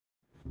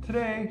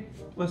Today,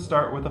 let's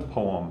start with a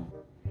poem.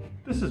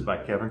 This is by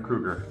Kevin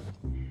Kruger,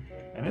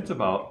 and it's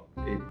about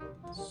a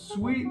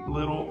sweet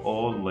little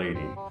old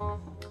lady.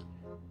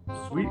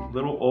 Sweet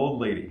Little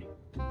Old Lady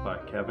by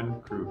Kevin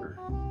Kruger.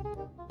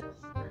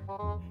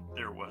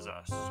 There was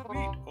a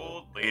sweet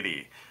old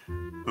lady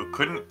who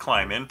couldn't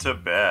climb into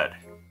bed.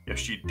 If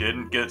she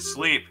didn't get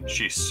sleep,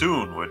 she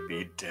soon would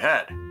be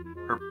dead.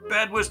 Her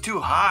bed was too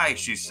high,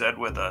 she said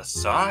with a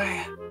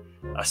sigh.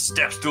 A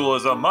step stool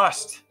is a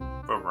must,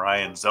 from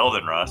Ryan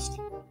Zeldenrust.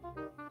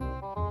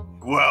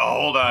 Well,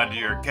 hold on to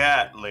your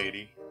cat,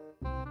 lady.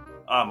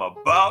 I'm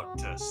about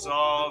to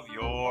solve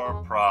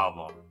your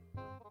problem.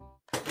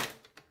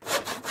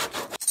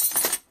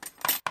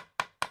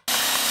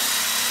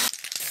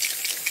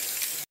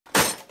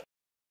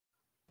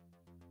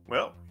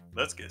 Well,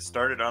 let's get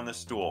started on this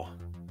stool.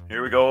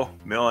 Here we go,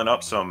 milling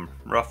up some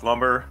rough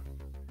lumber.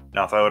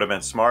 Now, if I would have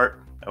been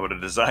smart, I would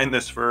have designed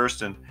this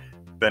first and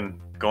been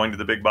going to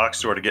the big box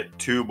store to get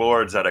 2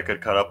 boards that I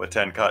could cut up with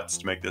 10 cuts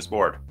to make this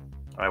board.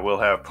 I will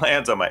have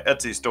plans on my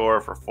Etsy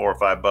store for $4 or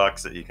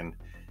 $5 that you can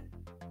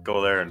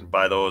go there and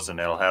buy those, and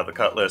it'll have the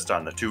cut list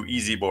on the 2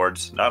 easy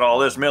boards. Not all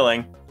this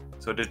milling,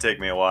 so it did take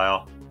me a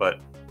while, but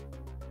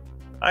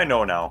I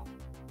know now.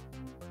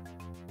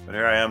 But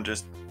here I am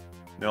just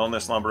milling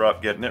this lumber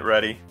up, getting it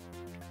ready.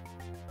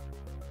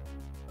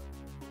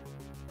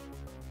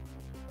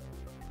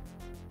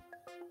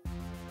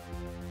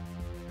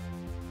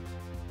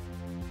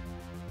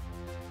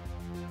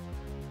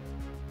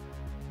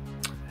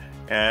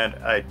 And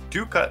I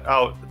do cut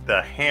out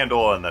the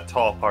handle and the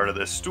tall part of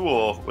this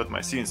stool with my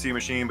CNC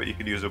machine, but you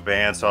could use a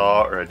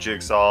bandsaw or a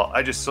jigsaw.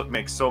 I just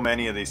make so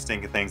many of these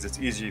stinking things, it's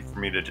easy for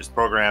me to just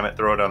program it,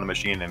 throw it on the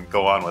machine, and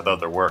go on with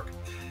other work.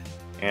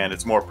 And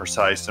it's more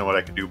precise than what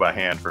I could do by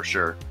hand for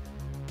sure.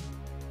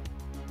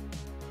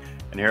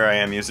 And here I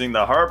am using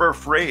the Harbor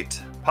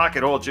Freight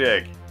pocket hole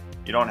jig.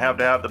 You don't have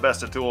to have the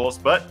best of tools,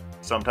 but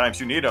sometimes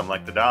you need them,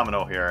 like the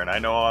domino here. And I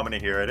know I'm gonna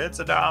hear it, it's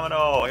a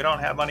domino, you don't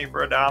have money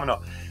for a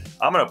domino.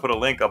 I'm gonna put a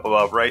link up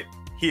above right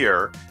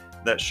here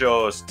that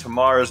shows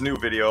Tamara's new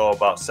video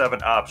about 7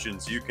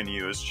 options you can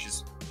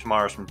use.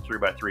 Tamara's from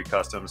 3x3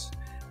 Customs.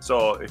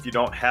 So if you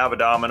don't have a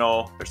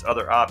domino, there's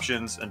other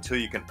options until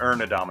you can earn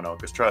a domino,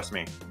 because trust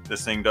me,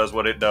 this thing does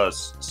what it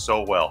does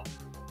so well.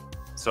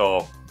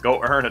 So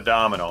go earn a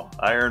domino.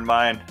 I earned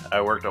mine.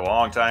 I worked a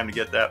long time to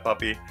get that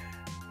puppy,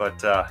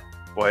 but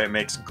boy, it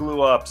makes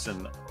glue ups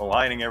and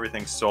aligning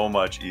everything so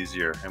much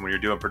easier. And when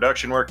you're doing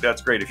production work,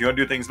 that's great. If you want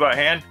to do things by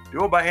hand,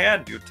 do it by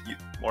hand. Do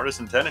mortise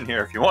and tenon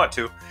here if you want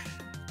to.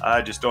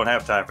 I just don't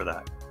have time for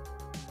that.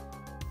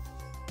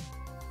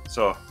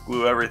 So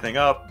glue everything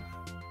up.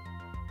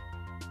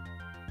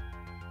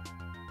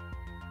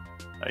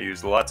 I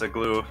use lots of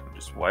glue,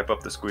 just wipe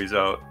up the squeeze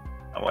out.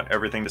 I want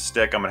everything to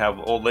stick. I'm gonna have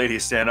the old lady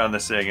stand on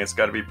this thing. It's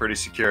gotta be pretty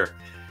secure.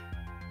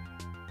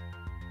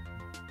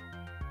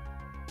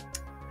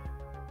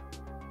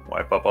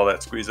 Wipe up all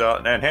that squeeze out,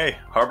 and then hey,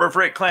 Harbor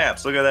Freight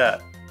clamps, look at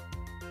that.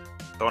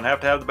 Don't have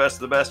to have the best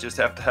of the best, just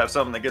have to have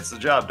something that gets the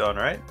job done,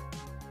 right?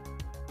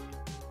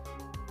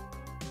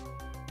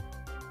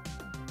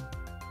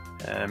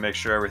 And make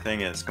sure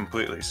everything is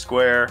completely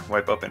square.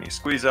 Wipe up any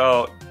squeeze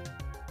out.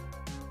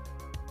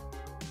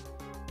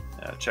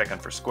 Checking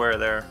for square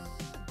there.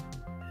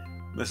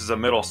 This is a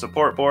middle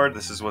support board.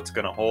 This is what's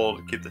gonna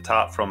hold, keep the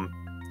top from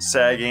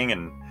sagging,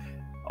 and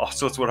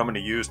also it's what I'm gonna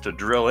use to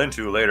drill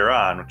into later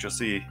on, which you'll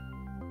see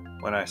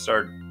when I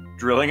start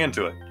drilling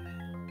into it.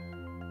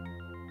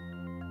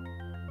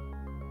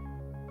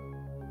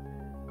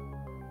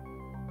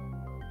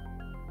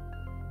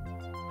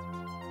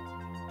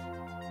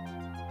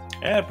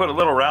 And put a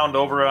little round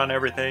over on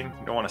everything.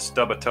 You don't want to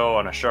stub a toe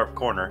on a sharp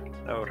corner.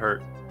 That would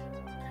hurt.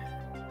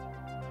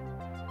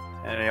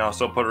 And you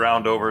also put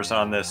round overs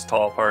on this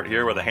tall part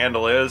here where the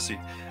handle is. You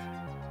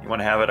want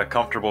to have it a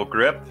comfortable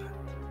grip.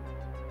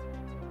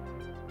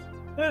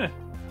 It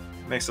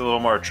makes it a little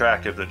more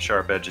attractive than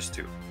sharp edges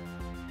too.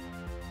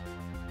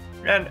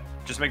 And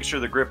just making sure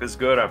the grip is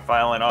good. I'm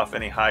filing off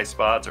any high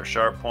spots or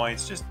sharp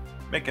points, just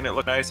making it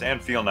look nice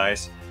and feel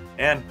nice.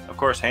 And of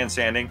course, hand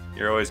sanding,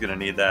 you're always going to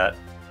need that.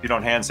 If you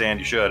don't hand sand,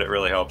 you should, it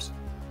really helps.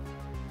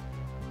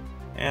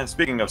 And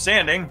speaking of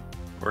sanding,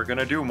 we're going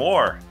to do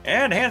more.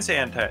 And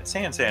sand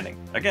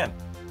sanding, again.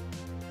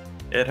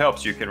 It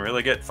helps. You can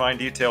really get fine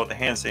detail with the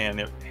hand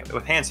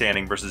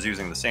sanding versus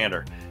using the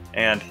sander.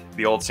 And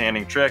the old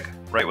sanding trick,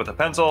 right with a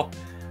pencil,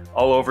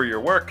 all over your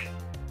work,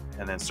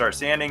 and then start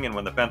sanding, and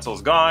when the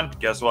pencil's gone,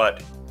 guess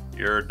what?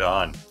 You're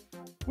done.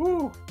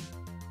 Woo!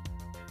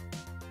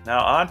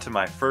 Now on to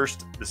my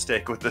first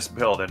mistake with this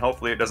build, and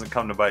hopefully it doesn't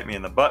come to bite me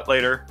in the butt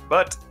later,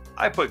 but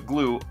I put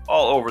glue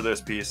all over this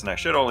piece, and I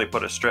should only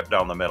put a strip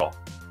down the middle.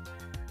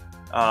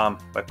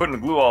 By putting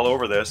glue all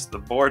over this, the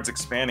boards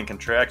expand and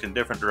contract in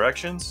different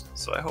directions,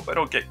 so I hope I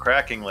don't get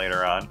cracking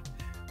later on.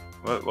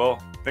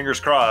 Well, fingers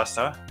crossed,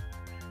 huh?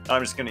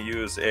 I'm just going to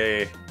use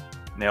a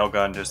nail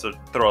gun just to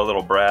throw a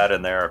little brad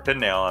in there, a pin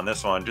nail on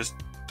this one, just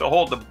to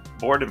hold the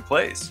board in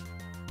place.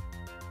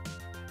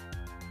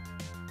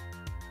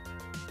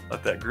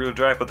 Let that glue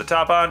dry, put the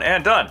top on,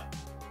 and done.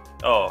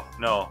 Oh,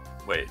 no,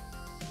 wait.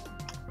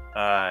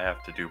 I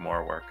have to do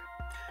more work.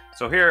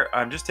 So here,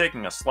 I'm just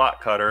taking a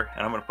slot cutter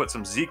and I'm gonna put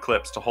some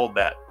Z-clips to hold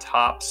that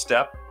top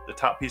step, the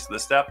top piece of the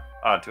step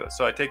onto it.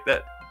 So I take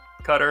that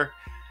cutter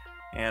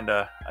and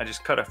I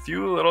just cut a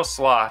few little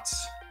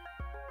slots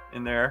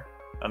in there.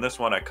 On this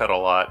one, I cut a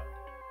lot.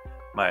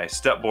 My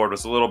step board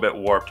was a little bit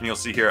warped, and you'll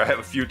see here I have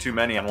a few too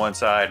many on one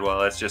side. Well,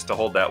 that's just to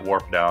hold that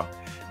warp down.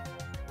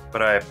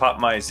 But I pop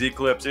my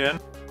Z-clips in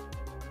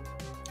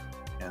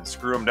and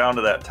screw them down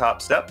to that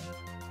top step.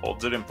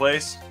 Holds it in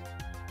place.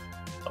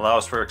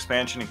 Allows for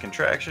expansion and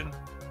contraction.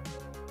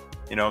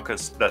 You know,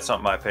 because that's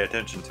something I pay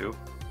attention to.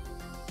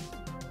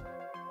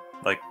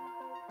 Like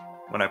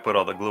when I put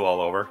all the glue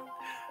all over.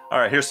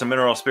 Alright, here's some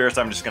mineral spirits.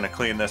 I'm just going to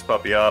clean this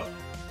puppy up.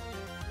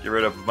 Get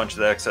rid of a bunch of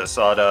the excess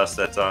sawdust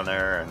that's on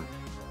there. And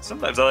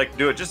sometimes I like to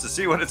do it just to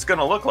see what it's going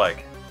to look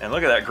like. And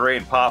look at that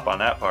grain pop on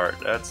that part.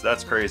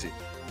 That's crazy.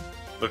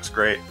 Looks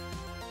great.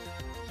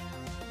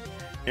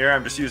 Here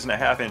I'm just using a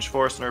 1/2"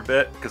 Forstner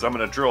bit because I'm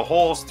going to drill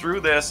holes through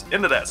this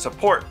into that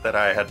support that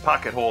I had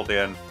pocket holed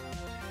in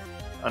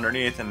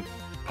underneath, and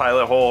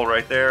pilot hole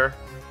right there.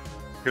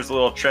 Here's a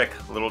little trick,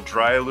 a little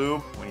dry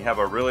lube. When you have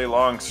a really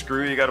long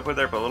screw you got to put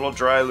there, put a little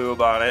dry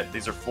lube on it.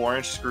 These are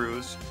 4"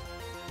 screws.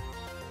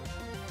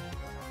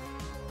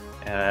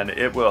 And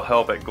it will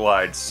help it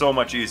glide so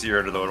much easier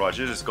into the wood. Watch,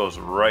 it just goes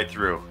right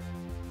through.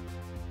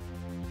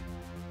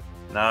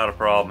 Not a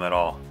problem at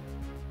all.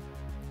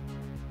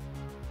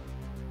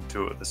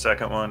 Do it with the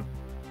second one.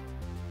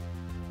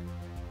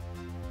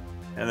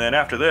 And then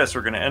after this,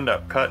 we're going to end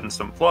up cutting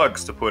some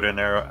plugs to put in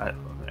there.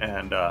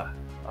 And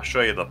I'll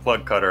show you the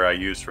plug cutter I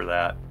use for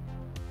that.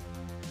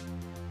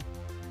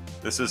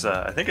 This is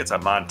I think it's a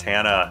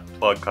Montana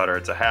plug cutter.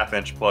 It's a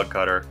 1/2" plug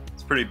cutter.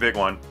 It's a pretty big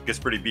one. It gets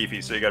pretty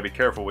beefy, so you got to be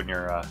careful when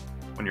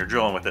you're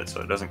drilling with it,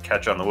 so it doesn't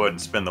catch on the wood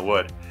and spin the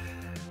wood.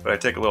 But I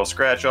take a little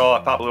scratch awl, I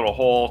pop a little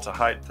hole to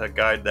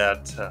guide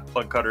that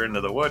plug cutter into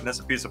the wood, and it's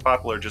a piece of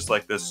poplar just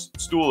like this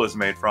stool is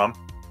made from.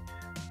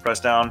 Press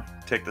down,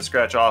 take the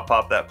scratch awl,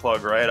 pop that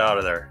plug right out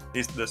of there.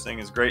 This thing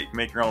is great. You can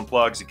make your own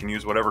plugs. You can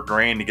use whatever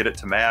grain to get it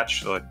to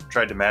match. So I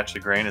tried to match the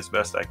grain as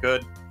best I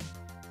could.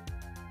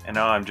 And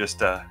now I'm just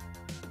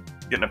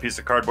getting a piece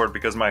of cardboard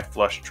because my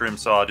flush trim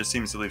saw just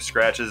seems to leave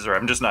scratches, or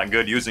I'm just not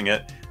good using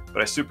it.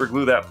 But I super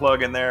glue that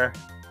plug in there.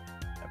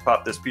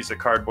 Pop this piece of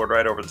cardboard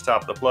right over the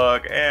top of the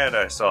plug, and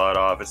I saw it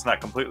off. It's not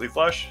completely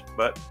flush,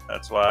 but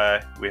that's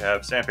why we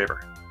have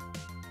sandpaper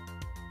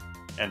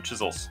and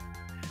chisels.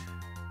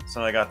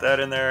 So I got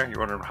that in there. You're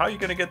wondering, how are you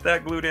going to get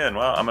that glued in?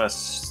 Well, I'm going to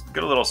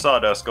get a little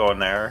sawdust going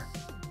there.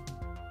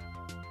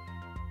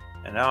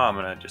 And now I'm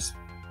going to just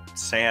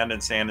sand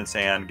and sand and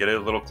sand, get it a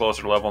little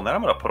closer to level, and then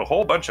I'm going to put a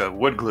whole bunch of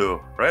wood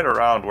glue right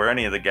around where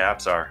any of the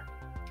gaps are.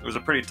 It was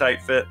a pretty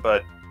tight fit,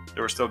 but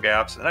there were still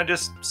gaps, and I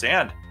just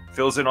sand.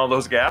 Fills in all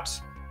those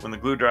gaps. When the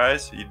glue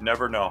dries, you'd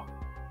never know.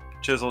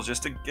 Chisel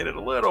just to get it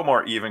a little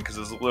more even because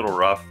it was a little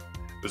rough.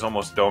 It was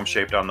almost dome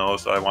shaped on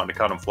those, so I wanted to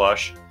cut them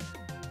flush.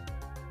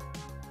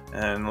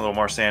 And a little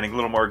more sanding, a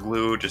little more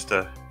glue just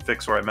to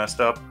fix where I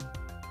messed up.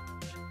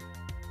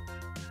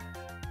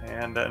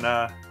 And then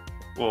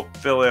we'll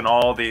fill in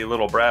all the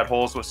little brad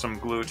holes with some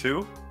glue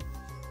too.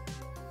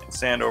 And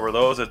sand over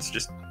those. It's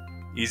just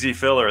easy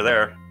filler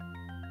there.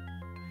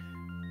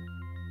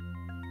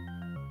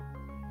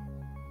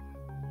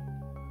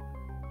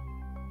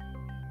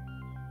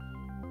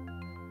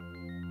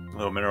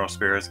 Little mineral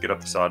spirits, get up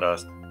the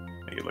sawdust,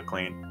 make it look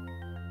clean.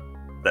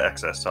 The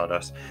excess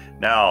sawdust.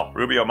 Now,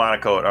 Rubio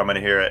Monocoat, I'm gonna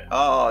hear it.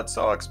 Oh, it's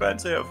so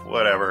expensive.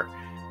 Whatever.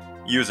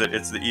 Use it,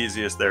 it's the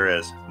easiest there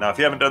is. Now, if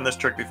you haven't done this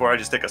trick before, I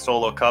just take a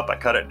solo cup, I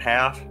cut it in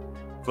half,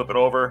 flip it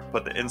over,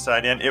 put the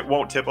inside in. It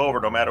won't tip over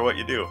no matter what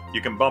you do.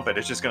 You can bump it,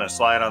 it's just gonna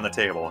slide on the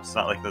table. It's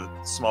not like the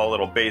small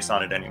little base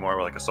on it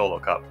anymore, like a solo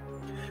cup.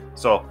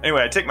 So,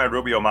 anyway, I take my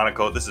Rubio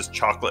Monocoat. This is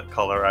chocolate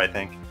color, I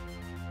think.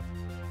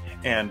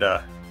 And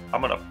I'm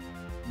gonna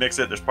mix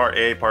it. There's part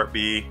A, part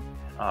B.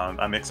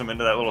 I mix them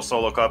into that little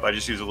solo cup. I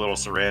just use a little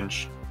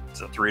syringe.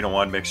 It's a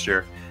 3-to-1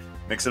 mixture.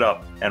 Mix it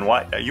up. And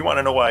why you want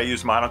to know why I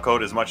use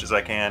Monocoat as much as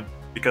I can?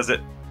 Because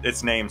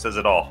its name says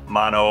it all.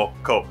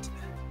 Monocoat.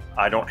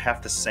 I don't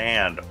have to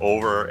sand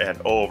over and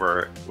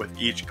over with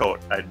each coat.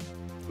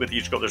 With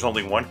each coat, there's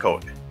only one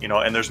coat, you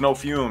know, and there's no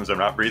fumes. I'm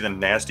not breathing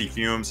nasty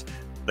fumes.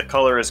 The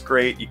color is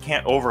great. You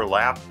can't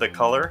overlap the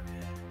color.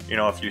 You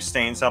know, if you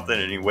stain something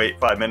and you wait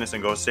 5 minutes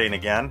and go stain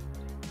again,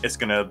 it's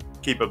gonna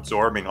keep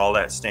absorbing all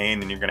that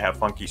stain and you're gonna have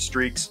funky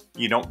streaks.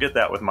 You don't get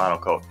that with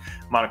Monocoat.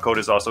 Monocoat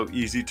is also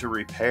easy to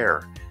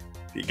repair.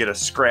 If you get a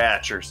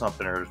scratch or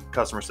something, or the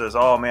customer says,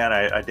 oh man,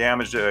 I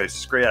damaged it, I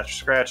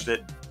scratched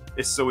it,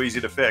 it's so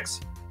easy to fix.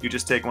 You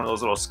just take one of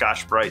those little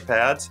Scotch-Brite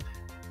pads,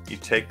 you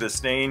take the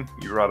stain,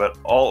 you rub it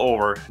all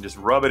over, just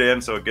rub it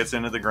in so it gets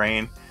into the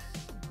grain.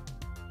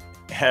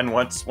 And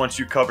once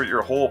you cover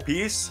your whole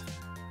piece,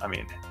 I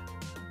mean,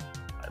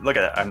 look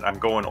at that, I'm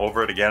going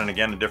over it again and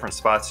again in different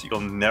spots.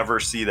 You'll never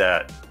see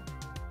that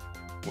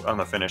on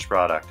the finished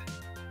product.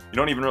 You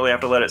don't even really have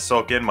to let it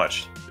soak in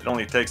much. It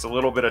only takes a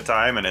little bit of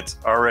time and it's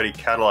already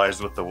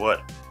catalyzed with the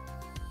wood.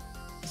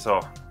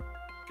 So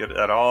Get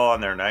that all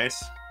on there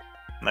nice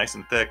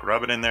and thick.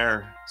 Rub it in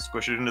there,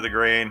 squish it into the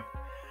grain,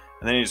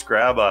 and then you just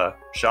grab a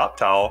shop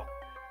towel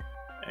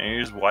and you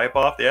just wipe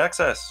off the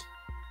excess.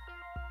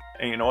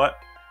 And you know what?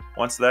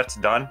 Once that's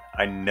done,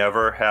 I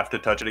never have to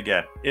touch it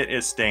again. It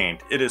is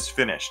stained. It is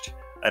finished.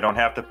 I don't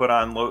have to put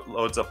on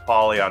loads of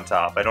poly on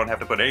top. I don't have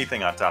to put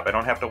anything on top. I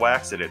don't have to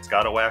wax it. It's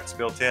got a wax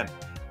built in.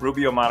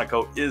 Rubio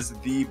Monaco is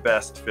the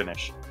best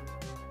finish.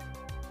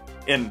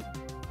 In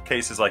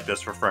cases like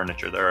this for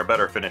furniture, there are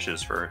better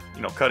finishes for,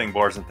 you know, cutting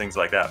boards and things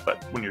like that.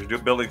 But when you're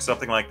building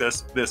something like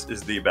this, this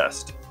is the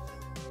best.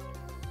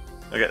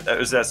 Okay, that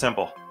was that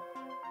simple.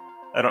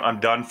 I'm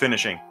done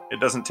finishing. It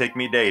doesn't take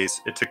me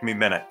days. It took me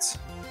minutes.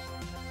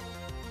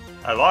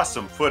 I lost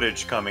some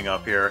footage coming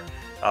up here.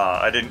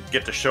 I didn't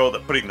get to show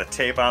putting the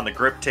tape on, the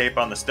grip tape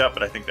on the step,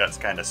 but I think that's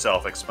kind of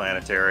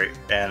self-explanatory.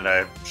 And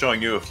I'm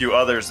showing you a few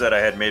others that I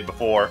had made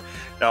before.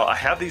 Now, I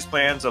have these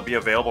plans. They'll be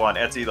available on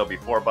Etsy. They'll be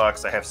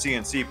 $4. I have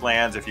CNC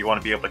plans if you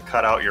want to be able to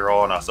cut out your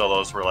own. I'll sell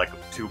those for like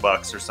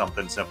 $2 or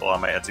something simple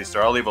on my Etsy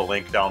store. I'll leave a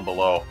link down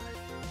below.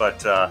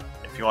 But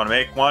if you want to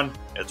make one,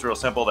 it's real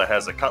simple. That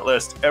has a cut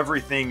list,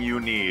 everything you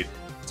need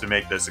to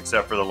make this,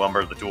 except for the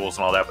lumber, the tools,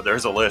 and all that. But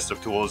there's a list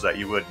of tools that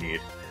you would need.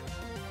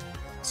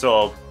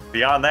 So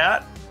beyond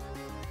that,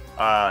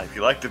 if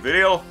you liked the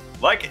video,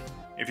 like it.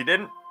 If you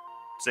didn't,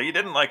 say you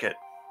didn't like it.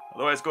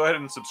 Otherwise, go ahead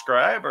and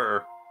subscribe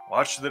or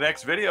watch the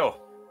next video.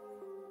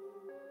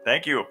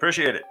 Thank you.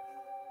 Appreciate it.